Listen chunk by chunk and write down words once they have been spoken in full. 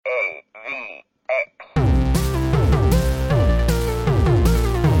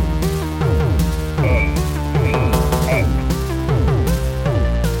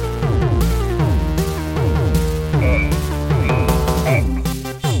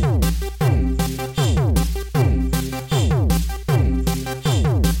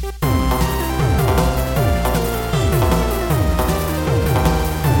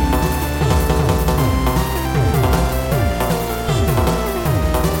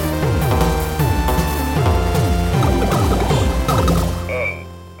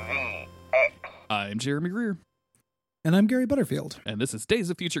Jeremy Greer. And I'm Gary Butterfield. And this is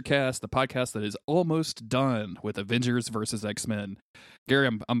Days of Future Cast, the podcast that is almost done with Avengers versus X-Men. Gary,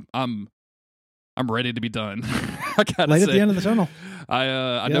 I'm ready to be done. I gotta Light say, at the end of the tunnel.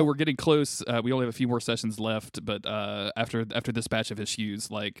 I know we're getting close. We only have a few more sessions left, but after this batch of issues,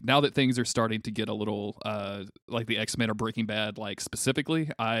 like now that things are starting to get a little like the X-Men are Breaking Bad, like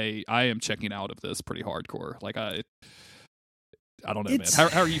specifically, I am checking out of this pretty hardcore. Like I don't know, man.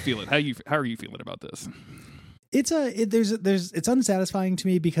 How are you feeling? How are you feeling about this? It's unsatisfying to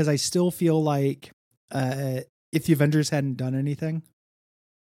me because I still feel like if the Avengers hadn't done anything,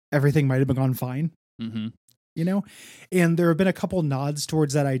 everything might have been gone fine. Mm-hmm. You know, and there have been a couple nods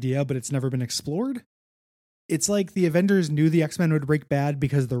towards that idea, but it's never been explored. It's like the Avengers knew the X-Men would break bad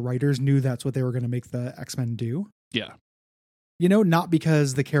because the writers knew that's what they were going to make the X-Men do. Yeah. You know, not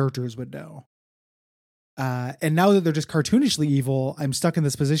because the characters would know. And now that they're just cartoonishly evil, I'm stuck in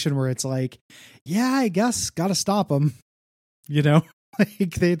this position where it's like, yeah, I guess got to stop them. You know,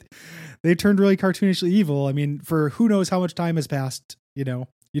 like they turned really cartoonishly evil. I mean, for who knows how much time has passed, you know,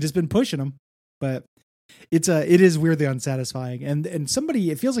 you just been pushing them, but it is weirdly unsatisfying. And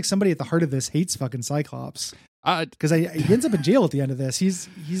it feels like somebody at the heart of this hates fucking Cyclops. Cause he ends up in jail at the end of this. He's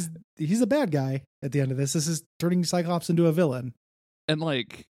a bad guy at the end of this. This is turning Cyclops into a villain. And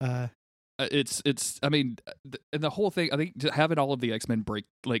like, it's I mean, and the whole thing, I think having all of the X-Men break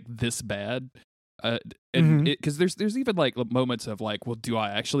like this bad, and because there's even like moments of like, well, do I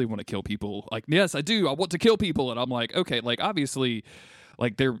actually want to kill people? Like, yes, I do. I want to kill people, and I'm like, okay, like obviously,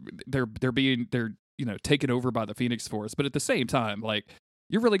 like they're you know taken over by the Phoenix Force, but at the same time, like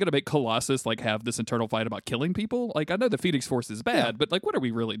you're really gonna make Colossus like have this internal fight about killing people? Like I know the Phoenix Force is bad, but like what are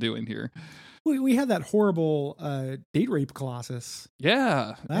we really doing here? We had that horrible date rape Colossus.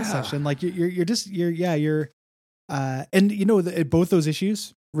 Yeah, last session. Like you're and you know both those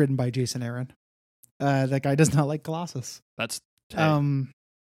issues written by Jason Aaron. That guy does not like Colossus. That's no.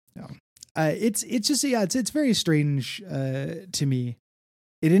 It's just it's very strange to me.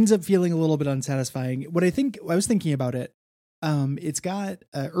 It ends up feeling a little bit unsatisfying. I was thinking about it. It's got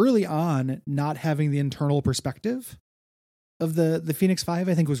early on not having the internal perspective of the Phoenix Five,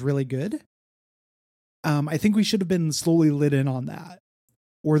 I think was really good. I think we should have been slowly lit in on that,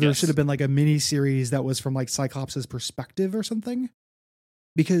 or there should have been like a mini series that was from like Cyclops' perspective or something,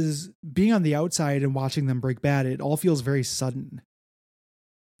 because being on the outside and watching them break bad, it all feels very sudden,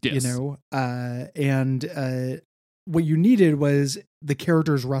 you know? And what you needed was the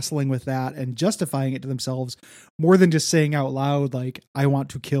characters wrestling with that and justifying it to themselves more than just saying out loud, like, I want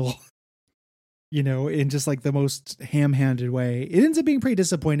to kill, you know, in just like the most ham-handed way. It ends up being pretty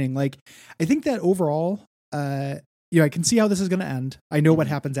disappointing. Like, I think that overall, you know, I can see how this is going to end. I know what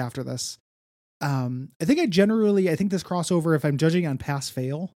happens after this. I think this crossover, if I'm judging on pass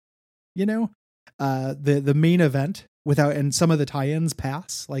fail, you know, the main event and some of the tie-ins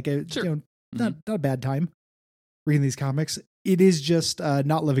pass, like, you know, not a bad time reading these comics. It is just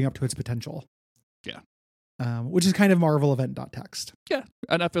not living up to its potential. Yeah. Which is kind of Marvel event.text. Yeah.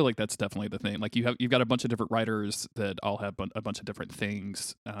 And I feel like that's definitely the thing. Like you've got a bunch of different writers that all have a bunch of different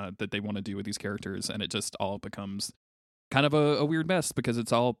things that they want to do with these characters. And it just all becomes kind of a weird mess because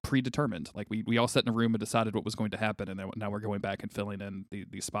it's all predetermined. Like we all sat in a room and decided what was going to happen. And now we're going back and filling in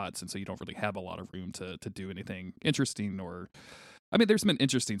these spots. And so you don't really have a lot of room to do anything interesting I mean, there's been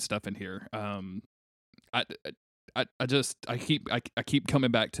interesting stuff in here. I keep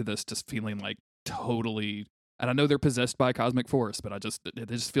coming back to this, just feeling like totally, and I know they're possessed by a cosmic force, but it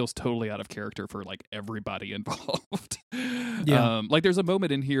just feels totally out of character for like everybody involved. Yeah. Like there's a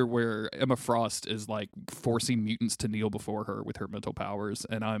moment in here where Emma Frost is like forcing mutants to kneel before her with her mental powers,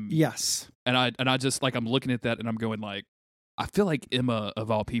 and I just like I'm looking at that and I'm going like, I feel like Emma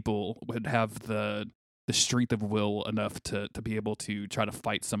of all people would have the strength of will enough to be able to try to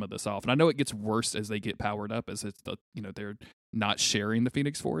fight some of this off. And I know it gets worse as they get powered up, as it's they're not sharing the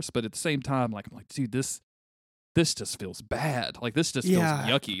Phoenix Force, but at the same time, like I'm like, dude, this just feels bad. Like this just feels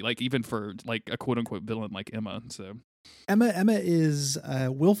yucky. Like even for like a quote unquote villain like Emma. So Emma is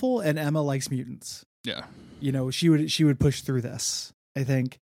willful, and Emma likes mutants. Yeah. You know, she would push through this. I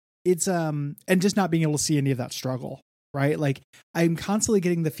think it's and just not being able to see any of that struggle. Right? Like I'm constantly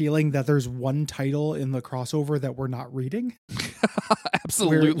getting the feeling that there's one title in the crossover that we're not reading.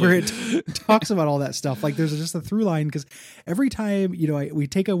 Absolutely. Where it talks about all that stuff. Like there's just a through line, because every time, you know, we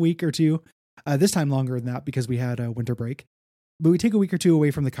take a week or two, this time longer than that because we had a winter break, but we take a week or two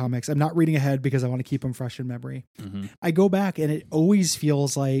away from the comics. I'm not reading ahead because I want to keep them fresh in memory. Mm-hmm. I go back and it always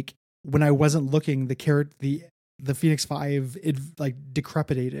feels like when I wasn't looking, the Phoenix Five, it like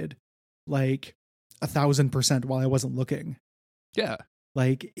decrepitated like 1,000% while I wasn't looking. Yeah.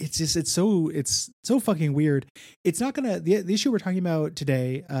 Like it's so fucking weird. It's not gonna the issue we're talking about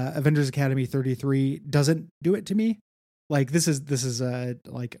today, Avengers Academy 33 doesn't do it to me. Like this is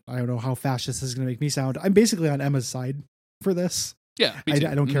like, I don't know how fast this is gonna make me sound. I'm basically on Emma's side for this. Yeah, I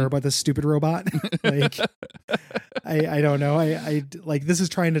don't care about this stupid robot. Like, I don't know. I like, this is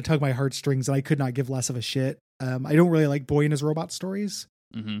trying to tug my heartstrings, and I could not give less of a shit. I don't really like Boy and his robot stories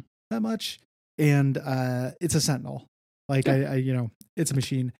that much, and it's a Sentinel. Like, I you know, it's a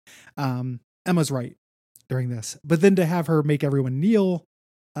machine. Emma's right during this, but then to have her make everyone kneel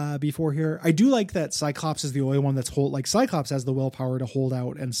before here, I do like that Cyclops is the only one that's like Cyclops has the willpower to hold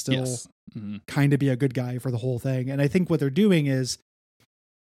out and still kind of be a good guy for the whole thing. And I think what they're doing is,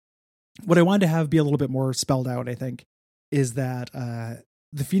 what I wanted to have be a little bit more spelled out, I think, is that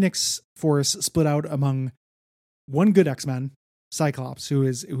the Phoenix Force split out among one good X-Men, Cyclops, who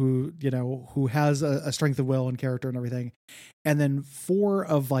has a strength of will and character and everything, and then 4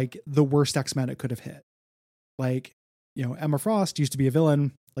 of like the worst X-Men it could have hit. Like, you know, Emma Frost used to be a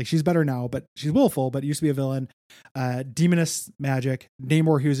villain. Like, she's better now, but she's willful, but used to be a villain. Demoness Magic,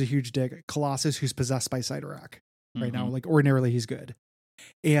 Namor, who's a huge dick, Colossus, who's possessed by Cyttorak right now. Like, ordinarily he's good.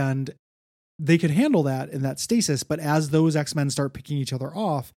 And they could handle that in that stasis, but as those X-Men start picking each other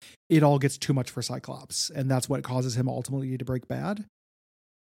off, it all gets too much for Cyclops, and that's what causes him ultimately to break bad.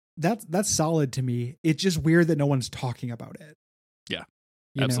 That's solid to me. It's just weird that no one's talking about it. Yeah,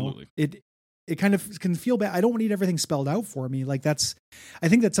 you absolutely. Know? It kind of can feel bad. I don't need everything spelled out for me. Like, I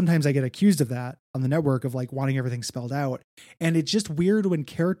think that sometimes I get accused of that on the network, of like wanting everything spelled out, and it's just weird when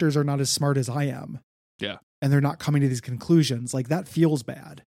characters are not as smart as I am. Yeah, and they're not coming to these conclusions. Like, that feels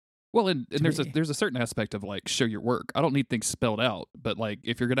bad. Well, and there's a certain aspect of like, show your work. I don't need things spelled out, but like,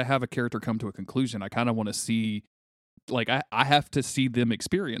 if you're gonna have a character come to a conclusion, I kind of want to see, like, I have to see them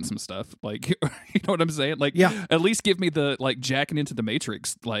experience some stuff. Like, you know what I'm saying? Like, yeah, at least give me the like jacking into the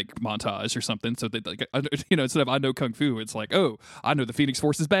Matrix like montage or something, so that, like, you know, instead of I know Kung Fu, it's like, oh, I know the Phoenix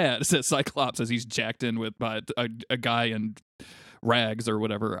Force is bad. It says Cyclops as he's jacked in with by a guy in rags or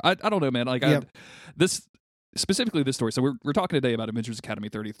whatever. I don't know, man. Like, specifically this story. So we're talking today about Avengers Academy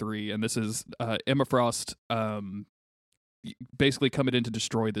 33, and this is Emma Frost basically coming in to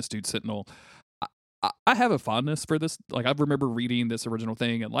destroy this dude Sentinel. I have a fondness for this. Like, I remember reading this original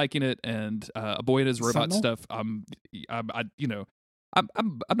thing and liking it, and A Boy and His Robot Sentinel? stuff. I'm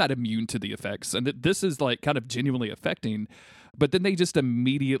not immune to the effects, and this is like kind of genuinely affecting. But then they just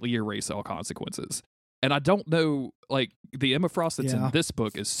immediately erase all consequences. And I don't know, like, the Emma Frost that's in this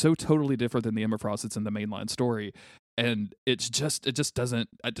book is so totally different than the Emma Frost that's in the mainline story. And it just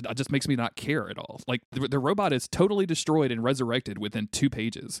makes me not care at all. Like, the robot is totally destroyed and resurrected within 2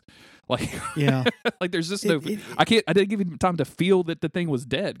 pages. Like, yeah, like, there's just I didn't give him time to feel that the thing was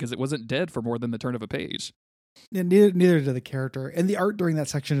dead, because it wasn't dead for more than the turn of a page. Yeah, neither did the character. And the art during that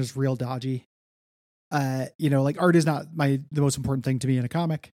section is real dodgy. You know, like, art is not the most important thing to me in a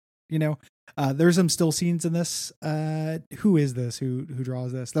comic, you know. There's some still scenes in this. Who is this? Who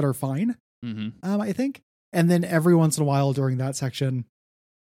draws this? That are fine. I think. And then every once in a while during that section,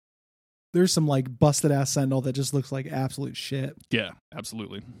 there's some like busted ass Sentinel that just looks like absolute shit. Yeah,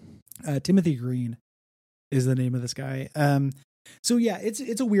 absolutely. Timothy Green is the name of this guy. So yeah,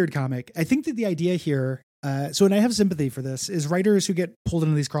 it's a weird comic. I think that the idea here, and I have sympathy for this, is writers who get pulled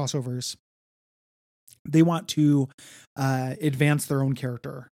into these crossovers, they want to advance their own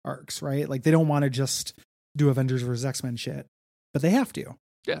character arcs, right? Like, they don't want to just do Avengers versus X-Men shit, but they have to.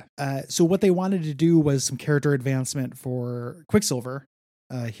 Yeah. So what they wanted to do was some character advancement for Quicksilver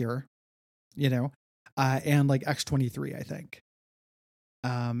here, you know, and like X-23, I think.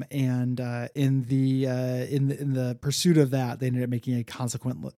 And in the pursuit of that, they ended up making a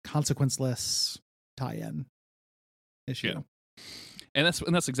consequenceless tie-in issue. Yeah. And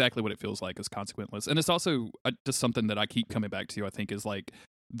that's exactly what it feels like, is consequenceless. And it's also just something that I keep coming back to, I think, is like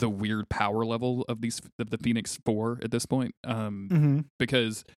the weird power level of the Phoenix 4 at this point.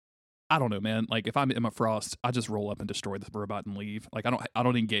 Because I don't know, man. Like, if I'm Emma Frost, I just roll up and destroy the robot and leave. Like, I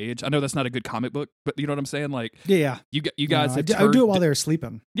don't engage. I know that's not a good comic book, but you know what I'm saying? Like, yeah. You guys have I do it while they're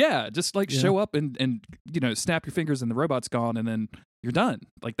sleeping. Yeah, just like show up and you know, snap your fingers and the robot's gone, and then you're done.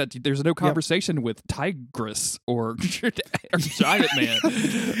 Like that. There's no conversation with Tigress or Giant Man.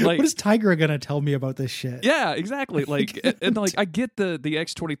 Like, what is Tigra gonna tell me about this shit? Yeah, exactly. Like, and like, I get the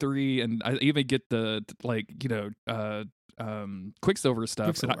X-23, and I even get the like, you know, Quicksilver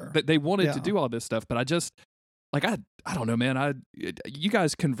stuff. They wanted to do all this stuff, but I just, like, I don't know, man. You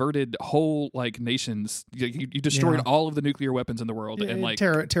guys converted whole like nations. You destroyed all of the nuclear weapons in the world, and like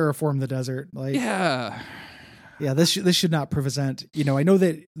terraform the desert. Like, yeah. This should not present. You know, I know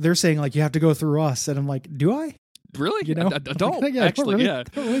that they're saying like you have to go through us, and I'm like, do I? Really? You know, I don't actually. I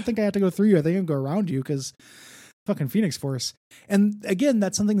don't really think I have to go through you. I think I can go around you because fucking Phoenix Force. And again,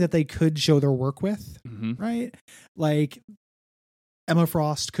 that's something that they could show their work with, right? Like Emma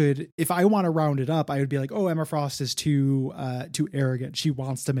Frost could, if I want to round it up, I would be like, oh, Emma Frost is too arrogant. She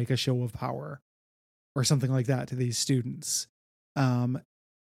wants to make a show of power or something like that to these students. I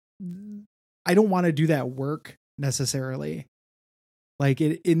don't want to do that work necessarily. Like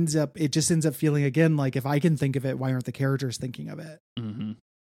it just ends up feeling again, like if I can think of it, why aren't the characters thinking of it?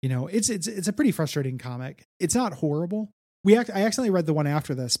 You know, it's a pretty frustrating comic. It's not horrible. I accidentally read the one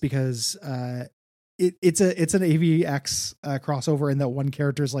after this because it's an AVX crossover, and that one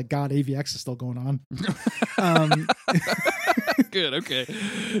character is like, God, AVX is still going on. Good. Okay.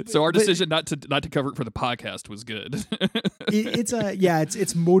 So our decision not to cover it for the podcast was good.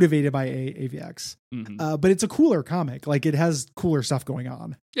 It's motivated by AVX, but it's a cooler comic. Like it has cooler stuff going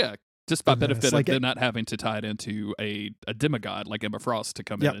on. Yeah. Just by benefit of them not having to tie it into a demigod like Emma Frost to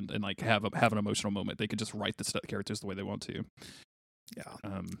come in and like have an emotional moment. They could just write the characters the way they want to.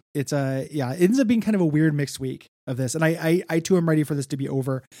 Yeah. It ends up being kind of a weird mixed week of this. And I too am ready for this to be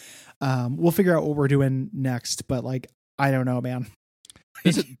over. We'll figure out what we're doing next, but like, I don't know, man.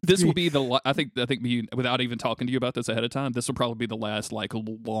 This will be I think me, without even talking to you about this ahead of time, this will probably be the last like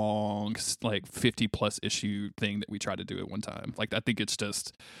long, like 50 plus issue thing that we try to do at one time. Like, I think it's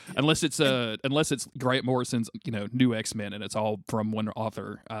just, unless it's Grant Morrison's, new X-Men and it's all from one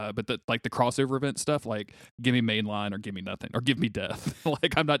author. But the crossover event stuff, like give me mainline or give me nothing or give me death.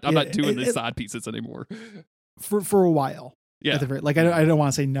 Like I'm not doing these side pieces anymore. For a while. Yeah. Like I don't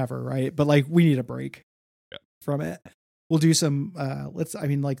want to say never, right? But like we need a break from it. We'll do some, let's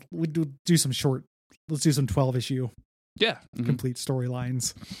do some 12 issue. Yeah. Complete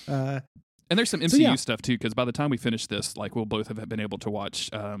storylines. And there's some MCU stuff too, because by the time we finish this, like we'll both have been able to watch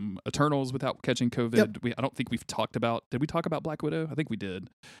Eternals without catching COVID. Yep. I don't think we've talked about, did we talk about Black Widow? I think we did.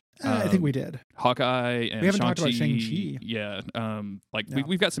 I think we did. Hawkeye and we haven't talked about Shang-Chi. Yeah.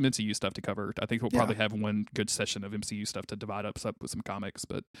 We've got some MCU stuff to cover. I think we'll probably have one good session of MCU stuff to divide up with some comics,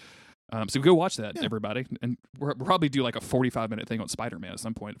 but so go watch that, everybody. And we'll probably do like a 45-minute thing on Spider-Man at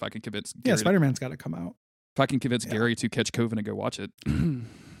some point if I can convince Gary. Yeah, Spider-Man's got to come out. If I can convince Gary to catch COVID and go watch it.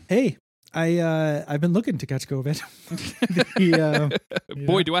 Hey, I've been looking to catch COVID.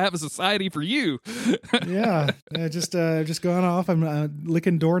 Boy, do I have a society for you. Just going off. I'm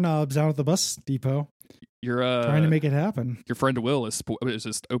licking doorknobs down at the bus depot. You're trying to make it happen. Your friend Will is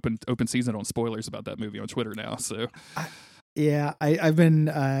just open season on spoilers about that movie on Twitter now. So I've been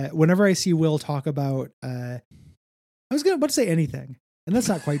whenever I see Will talk about I was about to say anything, and that's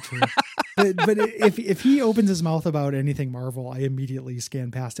not quite true. but if he opens his mouth about anything Marvel, I immediately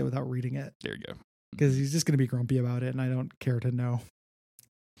scan past it without reading it. There you go. Because he's just going to be grumpy about it, and I don't care to know.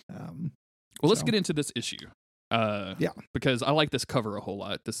 Let's get into this issue. Because I like this cover a whole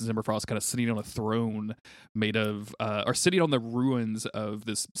lot. This is Emma Frost kind of sitting on a throne made of, or sitting on the ruins of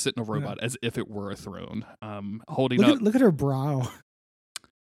this Sentinel robot as if it were a throne. Holding up. Look at her brow.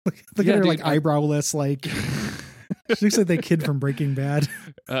 Look at her like eyebrowless, like she looks like that kid from Breaking Bad.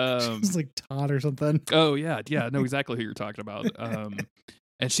 She's like Todd or something. Oh yeah, I know exactly who you're talking about.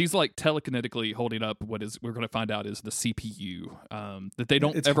 And she's like telekinetically holding up what we're going to find out is the CPU. That they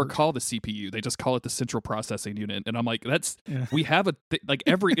don't ever call the CPU; they just call it the Central Processing Unit. And I'm like, we have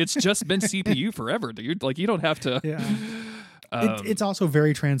it's just been CPU forever, dude. Like you don't have to. Yeah. It's also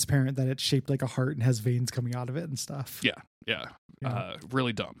very transparent that it's shaped like a heart and has veins coming out of it and stuff. Yeah.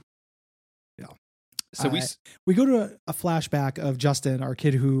 Really dumb. Yeah. So we go to a flashback of Justin, our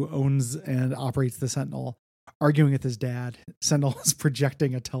kid who owns and operates the Sentinel, arguing with his dad. Sentinel is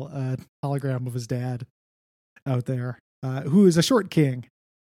projecting a hologram of his dad out there, who is a short king.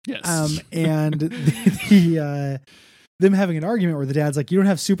 Yes. And them having an argument where the dad's like, "You don't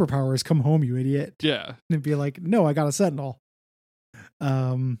have superpowers. Come home, you idiot." Yeah. And it'd be like, "No, I got a Sentinel."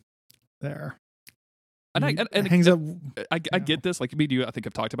 There. And I get this. Like me and you, I think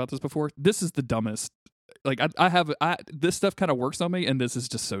I've talked about this before. This is the dumbest. Like this stuff kind of works on me, and this is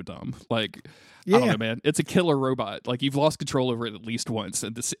just so dumb. Like I don't know, man. It's a killer robot. Like you've lost control over it at least once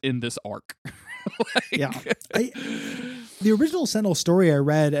in this arc. The original Sentinel story I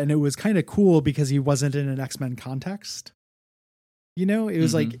read, and it was kind of cool because he wasn't in an X-Men context. It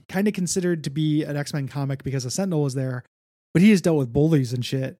was like kind of considered to be an X-Men comic because a Sentinel was there, but he has dealt with bullies and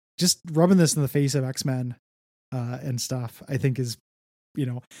shit. Just rubbing this in the face of X-Men and stuff, I think is,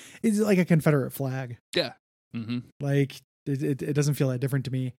 it's like a Confederate flag. Yeah. Mm-hmm. Like it doesn't feel that different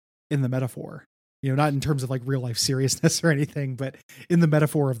to me in the metaphor, not in terms of like real life seriousness or anything, but in the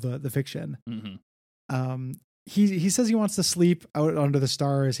metaphor of the fiction. Mm-hmm. he says he wants to sleep out under the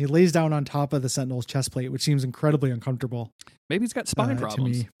stars. He lays down on top of the Sentinel's chest plate, which seems incredibly uncomfortable. Maybe he's got spine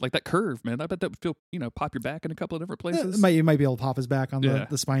problems, like that curve, man. I bet that would feel, pop your back in a couple of different places. You might be able to pop his back on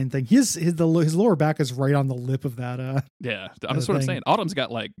the spine thing. His lower back is right on the lip of that. That's what I'm saying. Autumn's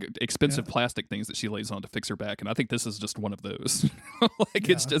got like expensive plastic things that she lays on to fix her back, and I think this is just one of those.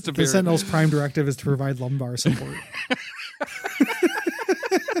 It's just a the Sentinel's prime directive is to provide lumbar support.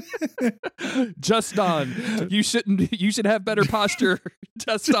 Just on. You should have better posture.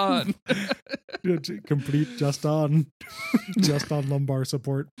 Just on. Complete just on. Just on lumbar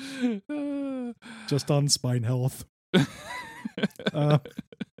support. Just on spine health.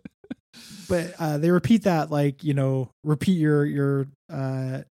 But they repeat that, like, repeat your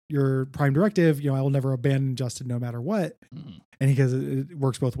prime directive, I will never abandon Justin no matter what. And he goes, it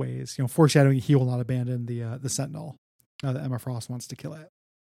works both ways, foreshadowing he will not abandon the Sentinel now that Emma Frost wants to kill it.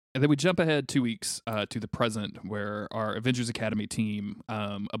 And then we jump ahead 2 weeks to the present, where our Avengers Academy team,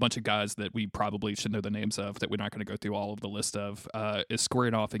 a bunch of guys that we probably should know the names of, that we're not going to go through all of the list of, is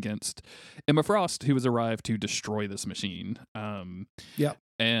squaring off against Emma Frost, who has arrived to destroy this machine. Yep.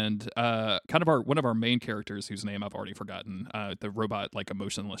 And kind of one of our main characters, whose name I've already forgotten, the robot, like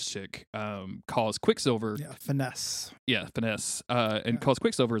emotionless chick, calls Quicksilver. Yeah, Finesse. Calls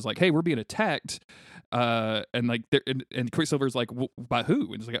Quicksilver is like, hey, we're being attacked. And like, and Quicksilver's like, by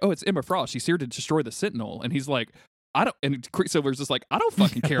who? And it's like, oh, it's Emma Frost. She's here to destroy the Sentinel. And he's like, I don't. And Quicksilver's just like, I don't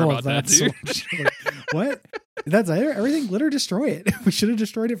fucking care about that, dude. What? That's everything. Let her destroy it. We should have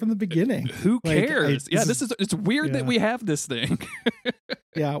destroyed it from the beginning. Who cares? It's weird that we have this thing.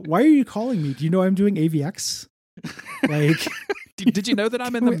 Yeah. Why are you calling me? Do you know I'm doing AVX? Like, did you know that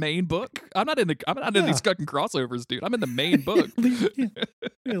I'm in the main book? I'm not in these fucking crossovers, dude. I'm in the main book. Leave me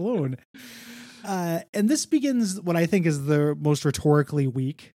alone. And this begins what I think is the most rhetorically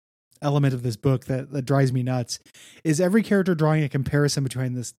weak element of this book that drives me nuts, is every character drawing a comparison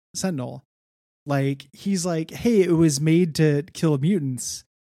between this Sentinel. Like, he's like, hey, it was made to kill mutants,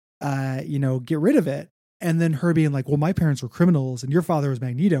 get rid of it. And then her being like, well, my parents were criminals and your father was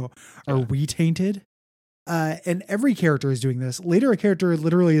Magneto. Are we tainted? And every character is doing this. Later, a character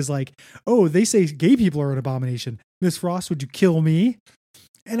literally is like, oh, they say gay people are an abomination. Miss Frost, would you kill me?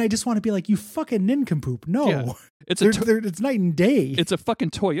 And I just want to be like, you fucking nincompoop. No, yeah. It's night and day. It's a fucking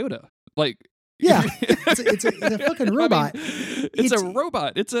Toyota. Like, yeah, it's a fucking robot. It's a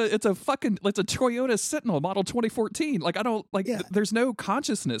robot. It's a Toyota Sentinel model 2014. Like, I don't like. Yeah. There's no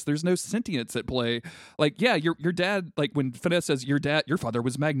consciousness. There's no sentience at play. Like, yeah, your dad. Like, when Finesse says your father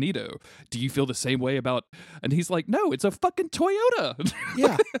was Magneto. Do you feel the same way about? And he's like, no, it's a fucking Toyota.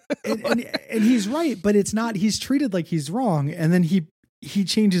 Yeah, and he's right, but it's not. He's treated like he's wrong, and then he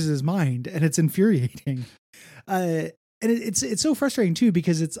changes his mind, and it's infuriating. And it's so frustrating too,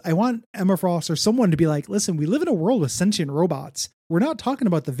 because I want Emma Frost or someone to be like, listen, we live in a world with sentient robots. We're not talking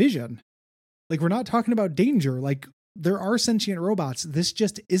about the Vision. Like, we're not talking about danger. Like, there are sentient robots. This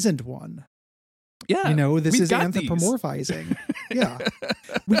just isn't one. Yeah. This is anthropomorphizing. Yeah.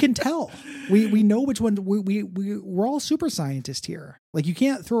 We can tell. We know which one. We're all super scientists here. Like, you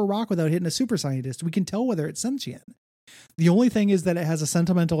can't throw a rock without hitting a super scientist. We can tell whether it's sentient. The only thing is that it has a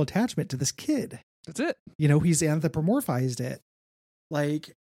sentimental attachment to this kid. That's it. He's anthropomorphized it.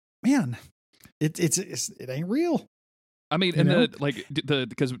 Like, man, it ain't real. I mean,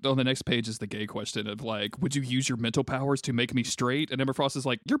 because on the next page is the gay question of like, would you use your mental powers to make me straight? And Emma Frost is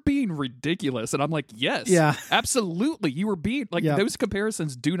like, you're being ridiculous. And I'm like, yes, yeah, absolutely. You were being like, those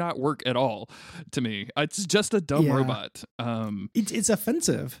comparisons do not work at all to me. It's just a dumb robot. It's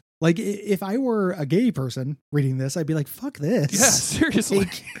offensive. Like, if I were a gay person reading this, I'd be like, fuck this. Yeah, seriously.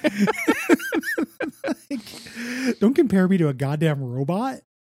 Don't compare me to a goddamn robot.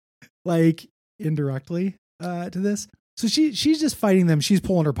 Like, indirectly to this. So she's just fighting them. She's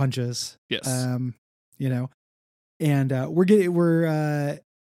pulling her punches. Yes. And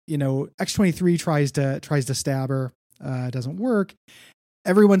X-23 tries to stab her. It doesn't work.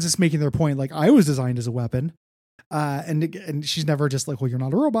 Everyone's just making their point. Like, I was designed as a weapon. And she's never just like, well, you're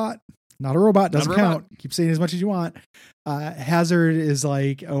not a robot. Not a robot. Doesn't count. Keep saying as much as you want. Hazard is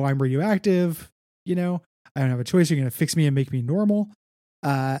like, oh, I'm radioactive. I don't have a choice. You're going to fix me and make me normal.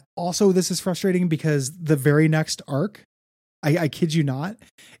 Also, this is frustrating because the very next arc, I kid you not,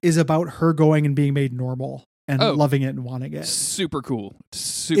 is about her going and being made normal and loving it and wanting it. Super cool.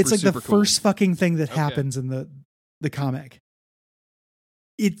 It's like the first fucking thing that happens in the comic.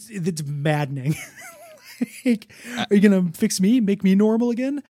 It's maddening. Like, are you gonna fix me, make me normal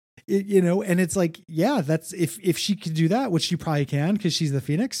again? And it's like, yeah, that's if she could do that, which she probably can because she's the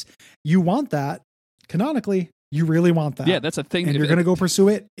Phoenix. You want that canonically. You really want that. Yeah, that's a thing. And you're gonna go pursue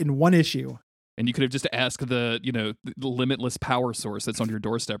it in one issue. And you could have just asked the limitless power source that's on your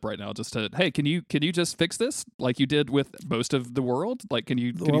doorstep right now, just to, hey, can you just fix this like you did with most of the world? Like, can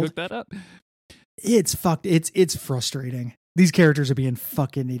you hook that up? It's fucked. It's frustrating. These characters are being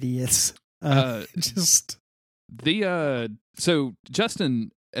fucking idiots. So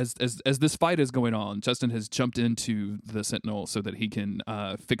Justin, as this fight is going on, Justin has jumped into the Sentinel so that he can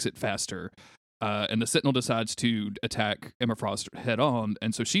fix it faster. And the Sentinel decides to attack Emma Frost head on,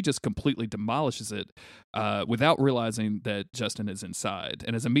 and so she just completely demolishes it without realizing that Justin is inside,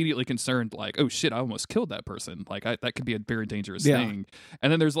 and is immediately concerned, like, "Oh shit, I almost killed that person. Like, that could be a very dangerous thing."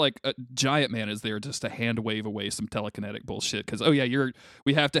 And then there's like a Giant Man is there just to hand wave away some telekinetic bullshit because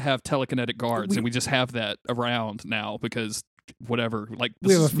we have to have telekinetic guards, and we just have that around now because whatever. Like,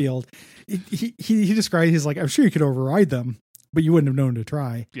 we have a field. He described. He's like, "I'm sure you could override them, but you wouldn't have known to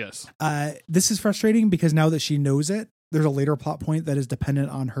try." Yes. This is frustrating because now that she knows it, there's a later plot point that is dependent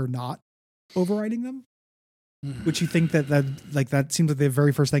on her not overriding them. Which you think that seems like the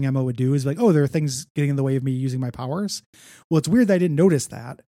very first thing Emma would do is like, oh, there are things getting in the way of me using my powers. Well, it's weird that I didn't notice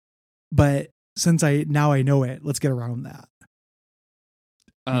that, but since I know it, let's get around that.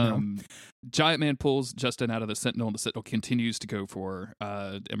 Giant Man pulls Justin out of the Sentinel, and the Sentinel continues to go for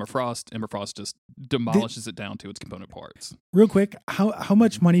Emma Frost. Emma Frost just demolishes it down to its component parts. Real quick, how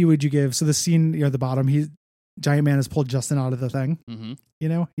much money would you give? So the scene at the bottom, Giant Man has pulled Justin out of the thing.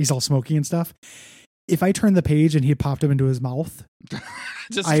 Mm-hmm. He's all smoky and stuff. If I turned the page and he popped him into his mouth,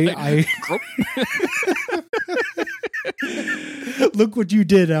 look what you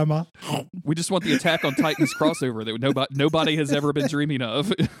did, Emma. We just want the Attack on Titans crossover that nobody has ever been dreaming of.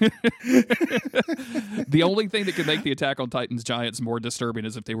 The only thing that could make the Attack on Titans giants more disturbing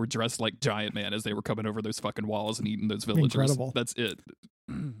is if they were dressed like Giant Man as they were coming over those fucking walls and eating those villagers. Incredible. That's it.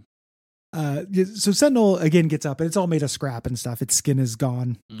 So Sentinel again gets up, and it's all made of scrap and stuff. Its skin is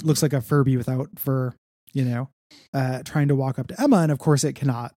gone. Mm-hmm. Looks like a Furby without fur, trying to walk up to Emma. And of course it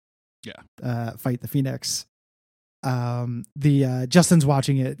cannot fight the Phoenix. Justin's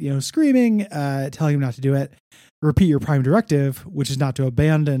watching it, screaming, telling him not to do it. Repeat your prime directive, which is not to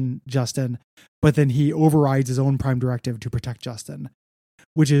abandon Justin, but then he overrides his own prime directive to protect Justin,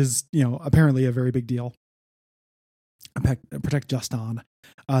 which is, apparently a very big deal. Protect Justin.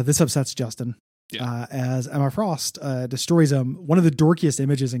 This upsets Justin. As Emma Frost destroys him. One of the dorkiest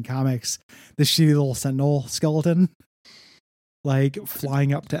images in comics, this shitty little Sentinel skeleton, like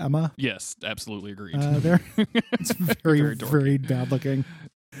flying up to Emma. Yes, absolutely agreed. It's very, very bad looking.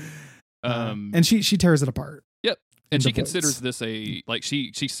 And she tears it apart. Yep. And she considers this she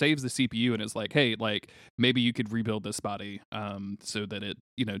saves the CPU and is like, hey, like maybe you could rebuild this body so that it,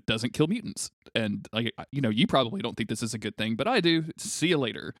 doesn't kill mutants. And like, you probably don't think this is a good thing, but I do. See you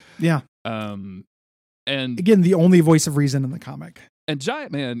later. Yeah. And again, the only voice of reason in the comic. And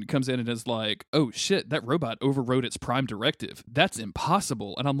Giant Man comes in and is like, oh shit, that robot overrode its prime directive. That's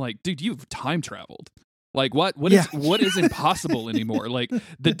impossible. And I'm like, dude, you've time traveled. Like what is impossible anymore? Like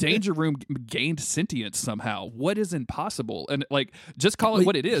the Danger Room gained sentience somehow. What is impossible? And like, just call it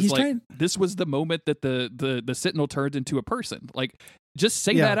what it is. Like this was the moment that the Sentinel turned into a person. Like just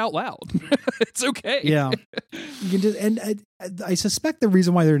say that out loud. It's okay. Yeah. You can just, and I suspect the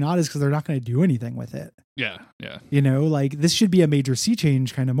reason why they're not is because they're not going to do anything with it. Yeah. Yeah. Like this should be a major sea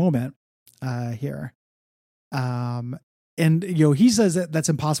change kind of moment here. And, he says that that's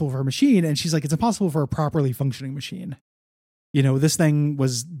impossible for a machine. And she's like, it's impossible for a properly functioning machine. This thing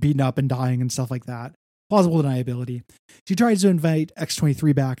was beaten up and dying and stuff like that. Plausible deniability. She tries to invite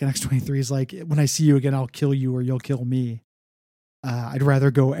X-23 back, and X-23 is like, when I see you again, I'll kill you or you'll kill me. I'd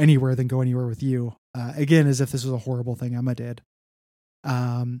rather go anywhere than go anywhere with you. Again, as if this was a horrible thing Emma did.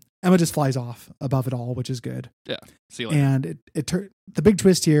 Emma just flies off above it all, which is good. Yeah. See you later. And the big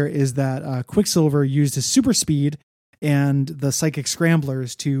twist here is that Quicksilver used his super speed and the psychic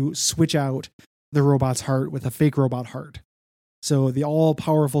scramblers to switch out the robot's heart with a fake robot heart. So the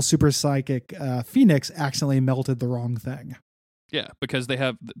all-powerful super psychic Phoenix accidentally melted the wrong thing. Yeah, because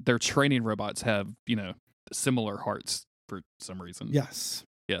their training robots have, similar hearts for some reason. Yes.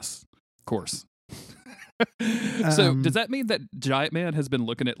 Yes, of course. So does that mean that Giant Man has been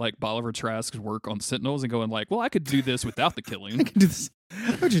looking at like Bolivar Trask's work on Sentinels and going like, well, I could do this without the killing. I could do this.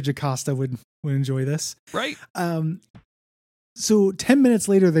 Richard Jocasta would enjoy this. Right. So 10 minutes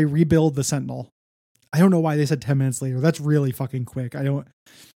later, they rebuild the Sentinel. I don't know why they said 10 minutes later. That's really fucking quick. And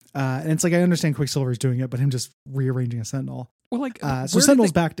it's like, I understand Quicksilver's doing it, but him just rearranging a Sentinel. Well, like, so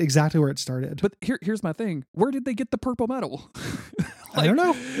Sentinel's back to exactly where it started. But here's my thing. Where did they get the purple metal? I don't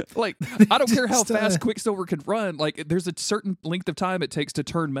know. Like, I don't care how fast Quicksilver can run. Like, there's a certain length of time it takes to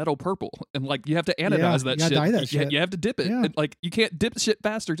turn metal purple. And, like, you have to anodize that shit. Dye that shit. You have to dip it. Yeah. And, like, you can't dip shit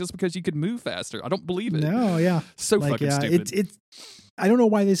faster just because you can move faster. I don't believe it. No, yeah. So fucking stupid. It's I don't know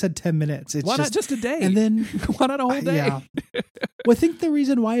why they said 10 minutes. Why not just a day? And then why not a whole day? Yeah. Well, I think the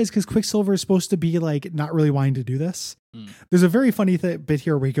reason why is because Quicksilver is supposed to be like not really wanting to do this. There's a very funny bit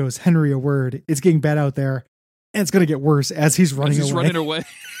here where he goes, Henry, a word. It's getting bad out there, and it's going to get worse as he's running away.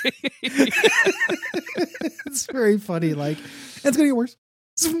 It's very funny. Like, it's going to get worse.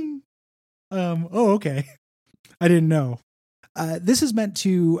 Oh, okay. I didn't know. This is meant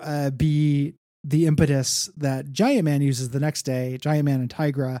to be the impetus that Giant Man uses the next day, Giant Man and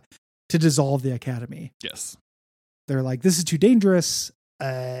Tigra, to dissolve the Academy. Yes. They're like, this is too dangerous.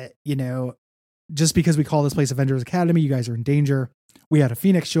 Just because we call this place Avengers Academy, you guys are in danger. We had a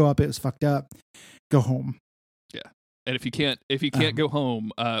Phoenix show up. It was fucked up. Go home. Yeah. And if you can't go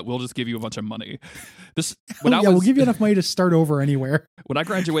home, we'll just give you a bunch of money. We'll give you enough money to start over anywhere. When I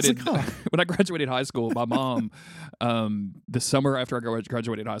graduated, when I graduated high school, my mom, the summer after I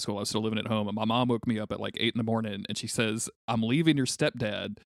graduated high school, I was still living at home, and my mom woke me up at like 8 a.m. and she says, "I'm leaving your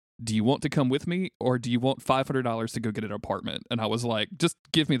stepdad. Do you want to come with me, or do you want $500 to go get an apartment?" And I was like, "Just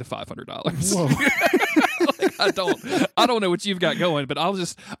give me the $500." Like, I don't know what you've got going, but I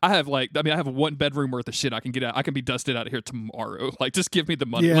have a 1 bedroom worth of shit I can get out. I can be dusted out of here tomorrow. Like, just give me the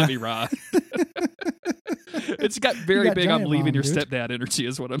money. Yeah. Let me ride. It's got very big I'm leaving your stepdad energy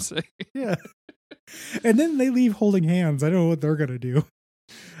is what I'm saying. Yeah. And then they leave holding hands. I don't know what they're going to do.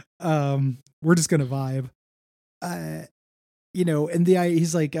 We're just going to vibe. And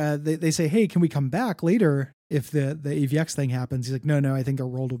he's like, they say, hey, can we come back later if the AVX thing happens? He's like, no, I think our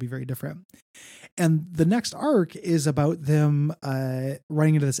world will be very different. And the next arc is about them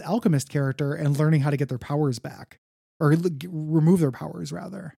running into this alchemist character and learning how to get their powers back, or remove their powers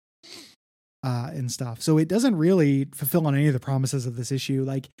rather, and stuff. So it doesn't really fulfill on any of the promises of this issue.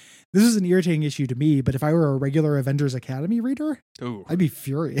 Like, this is an irritating issue to me, but if I were a regular Avengers Academy reader, I'd be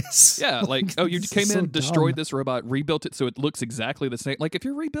furious. Yeah, like, oh, you came in, destroyed this robot, rebuilt it so it looks exactly the same. Like, if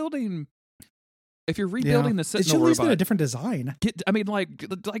you're rebuilding the Sentinel it should at least robot, be a different design.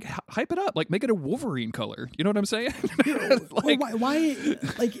 Like hype it up, like make it a Wolverine color. You know what I'm saying? Like, why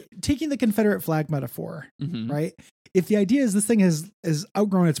like taking the Confederate flag metaphor, right? If the idea is this thing has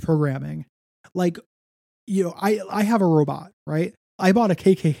outgrown its programming, like, I have a robot, right? I bought a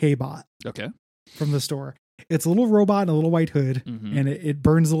KKK bot. Okay. From the store. It's a little robot and a little white hood, and it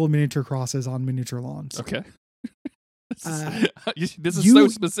burns little miniature crosses on miniature lawns. Okay. This is so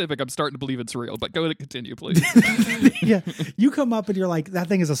specific. I'm starting to believe it's real, but go ahead and continue, please. Yeah. You come up and you're like, that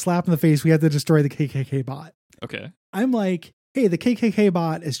thing is a slap in the face. We have to destroy the KKK bot. Okay. I'm like, hey, the KKK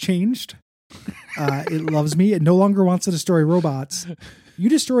bot has changed. It loves me. It no longer wants to destroy robots. You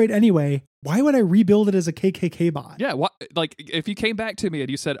destroy it anyway. Why would I rebuild it as a KKK bot? Yeah, like if you came back to me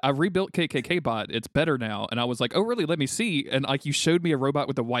and you said, I rebuilt KKK bot, it's better now. And I was like, oh, really? Let me see. And like you showed me a robot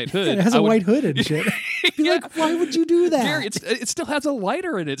with a white hood. Yeah, it has a white hood and shit. Like, why would you do that? Gary, it still has a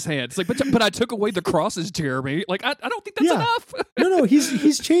lighter in its hand. It's like, but I took away the crosses, Jeremy. Like, I don't think that's enough. No,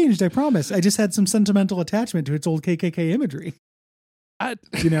 he's changed, I promise. I just had some sentimental attachment to its old KKK imagery.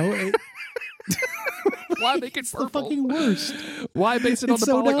 Why make it purple? The fucking worst. Why base it on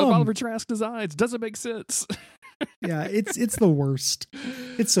the Oliver Trask designs? Doesn't make sense. Yeah, it's the worst.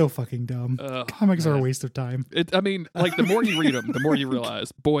 It's so fucking dumb. Comics are a waste of time. The more you read them, the more you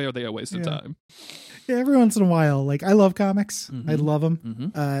realize, boy, are they a waste of time. Yeah, every once in a while, like, I love comics. I love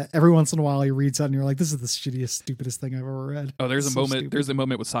them. Every once in a while, you read something, and you're like, this is the shittiest, stupidest thing I've ever read. Oh, there's a moment. There's a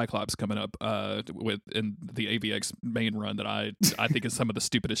moment with Cyclops coming up in the AVX main run that I think is some of the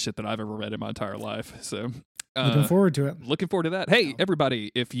stupidest shit that I've ever read in my entire life. So looking forward to it. Looking forward to that. Hey,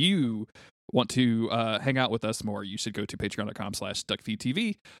 everybody, if you want to hang out with us more, you should go to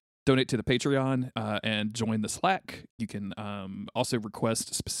patreon.com/duckfeedtv. Donate to the Patreon and join the Slack. You can also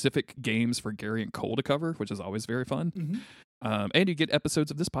request specific games for Gary and Cole to cover, which is always very fun. And you get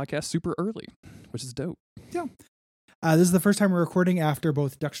episodes of this podcast super early, which is dope. Yeah. This is the first time we're recording after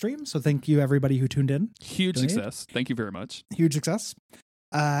both Duck streams, so thank you everybody who tuned in. Huge success. Thank you very much. Huge success.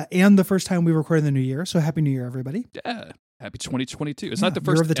 And the first time we recorded in the new year, so happy new year, everybody. Yeah. Happy 2022. It's not the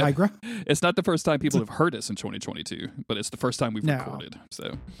first year of the Tigra. It's not the first time people have heard us in 2022, but it's the first time we've recorded.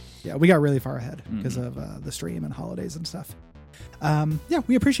 So yeah, we got really far ahead because of the stream and holidays and stuff.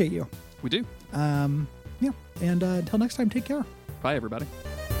 We appreciate you. We do. And until next time, take care. Bye, everybody.